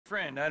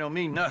Friend, I don't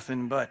mean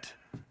nothing, but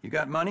you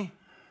got money?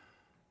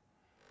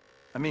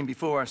 I mean,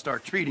 before I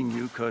start treating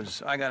you,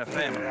 'cause I got a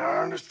family. Yeah,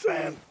 I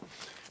understand.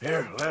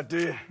 Here, that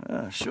do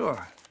you?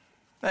 Sure.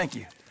 Thank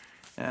you.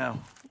 Now,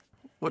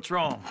 what's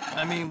wrong?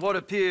 I mean, what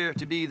appear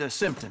to be the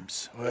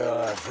symptoms? Well,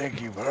 I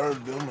think you've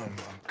heard them. I'm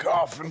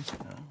coughing.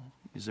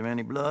 Is there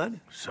any blood?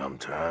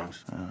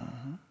 Sometimes.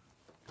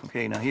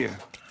 Okay, now here.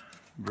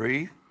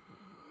 Breathe.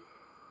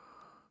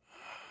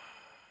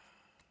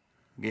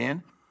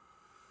 Again.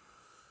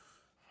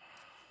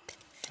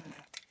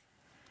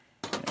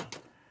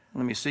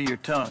 Let me see your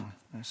tongue.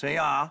 Now say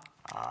ah.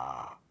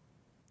 Ah.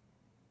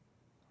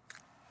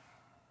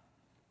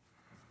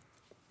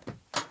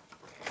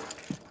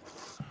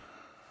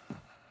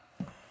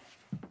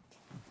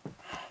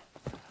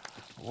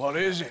 What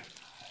is it?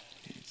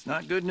 It's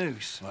not good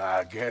news. Well,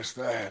 I guess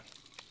that.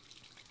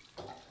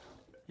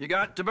 You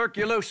got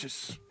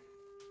tuberculosis.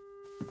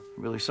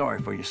 I'm really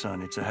sorry for you,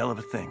 son. It's a hell of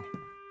a thing.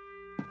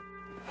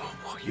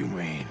 What you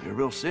mean? You're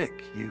real sick.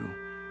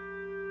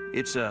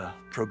 It's a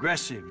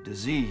progressive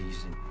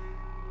disease, and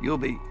you'll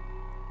be...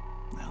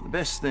 Now, the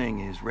best thing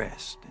is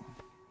rest, and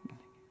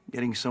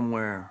getting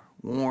somewhere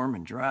warm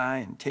and dry,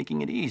 and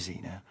taking it easy.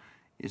 Now,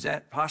 is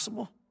that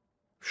possible?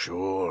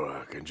 Sure,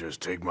 I can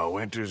just take my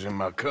winters in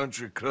my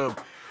country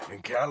club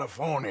in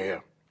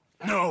California.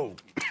 No,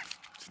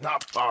 it's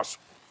not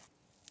possible.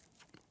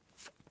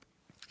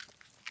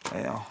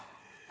 Well,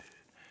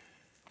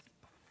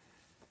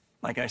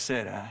 like I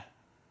said,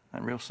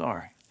 I'm real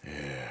sorry.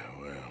 Yeah,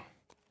 well...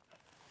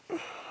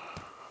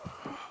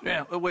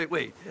 Yeah,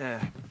 wait.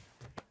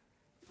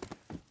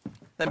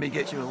 Let me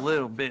get you a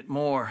little bit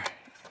more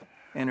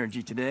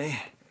energy today.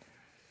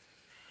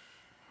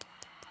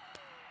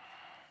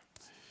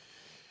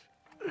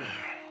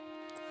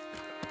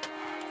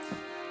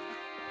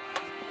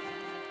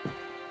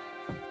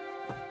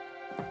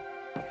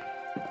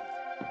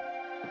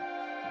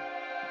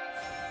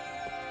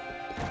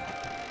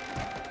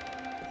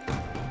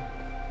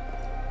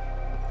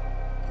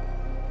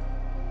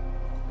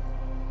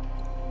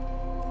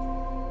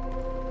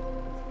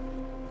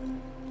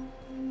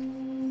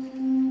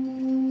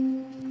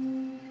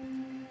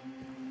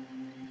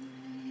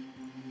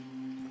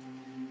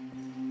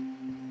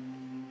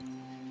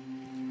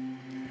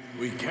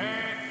 We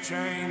can't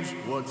change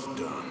what's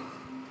done.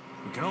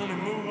 We can only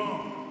move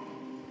on.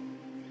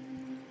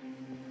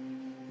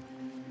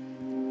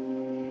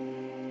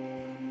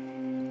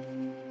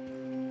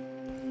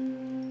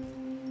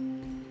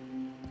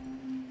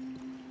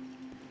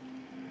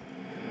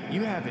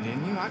 You have it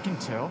in you, I can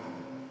tell.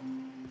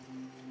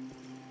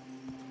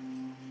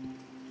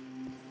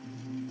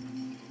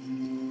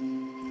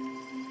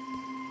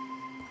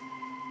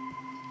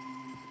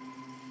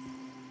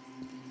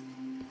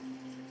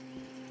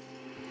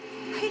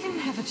 He didn't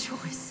have a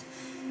choice.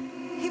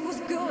 He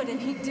was good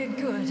and he did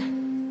good.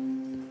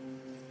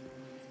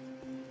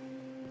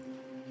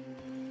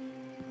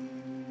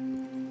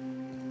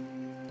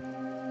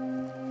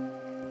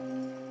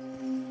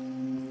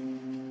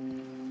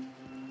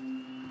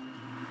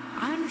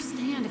 I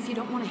understand if you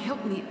don't want to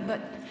help me, but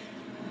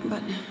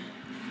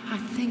I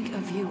think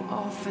of you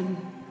often.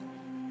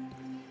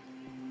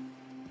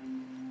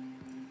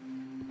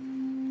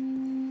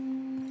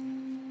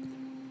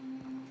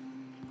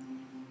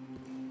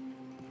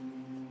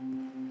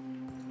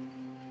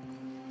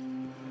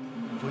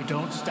 If we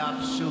don't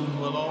stop soon,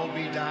 we'll all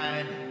be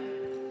dying.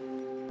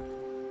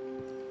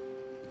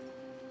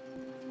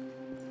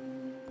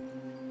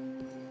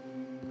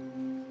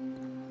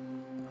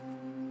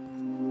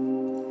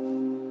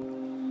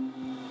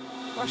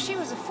 Well, she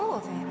was a fool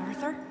then,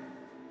 Arthur.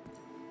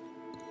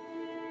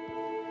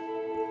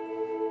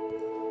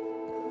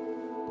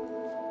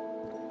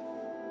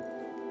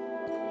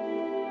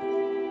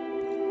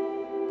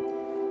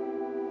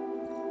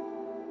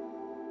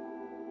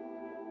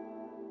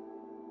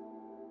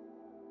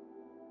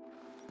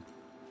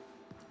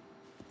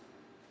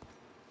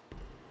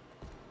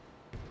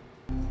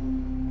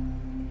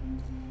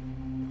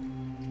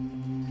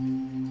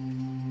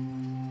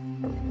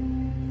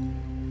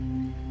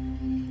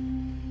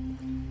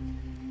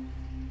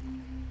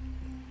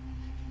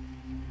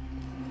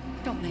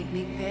 Don't make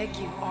me beg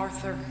you,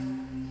 Arthur.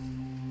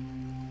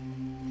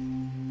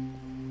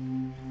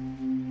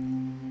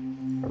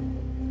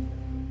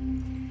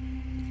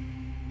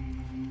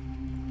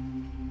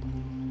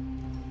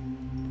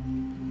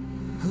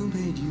 Who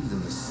made you the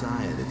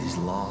messiah to these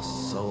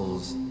lost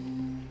souls?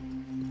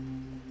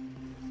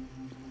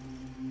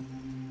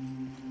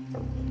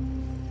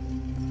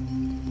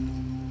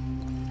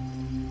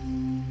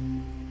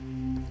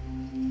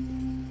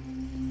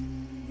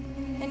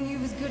 And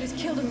you've as good as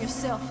killed him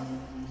yourself.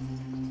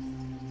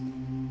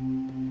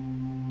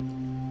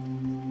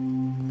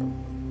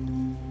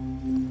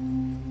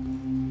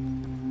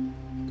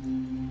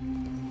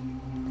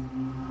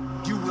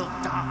 You will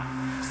die,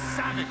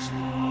 savagely,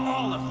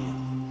 all of you.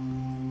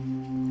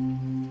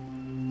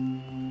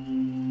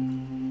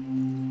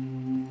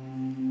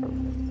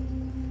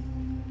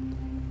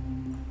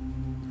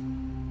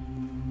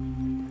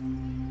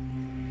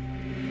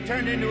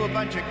 turned into a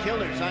bunch of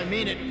killers, I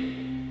mean it.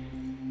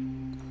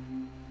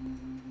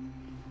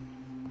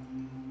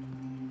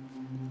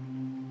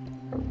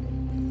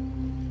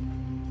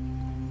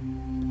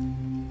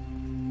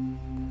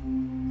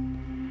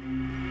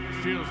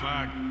 It feels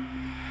like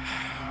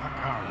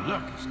our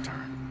luck is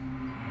turned.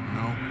 You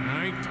know, and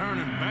I ain't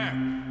turning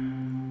back.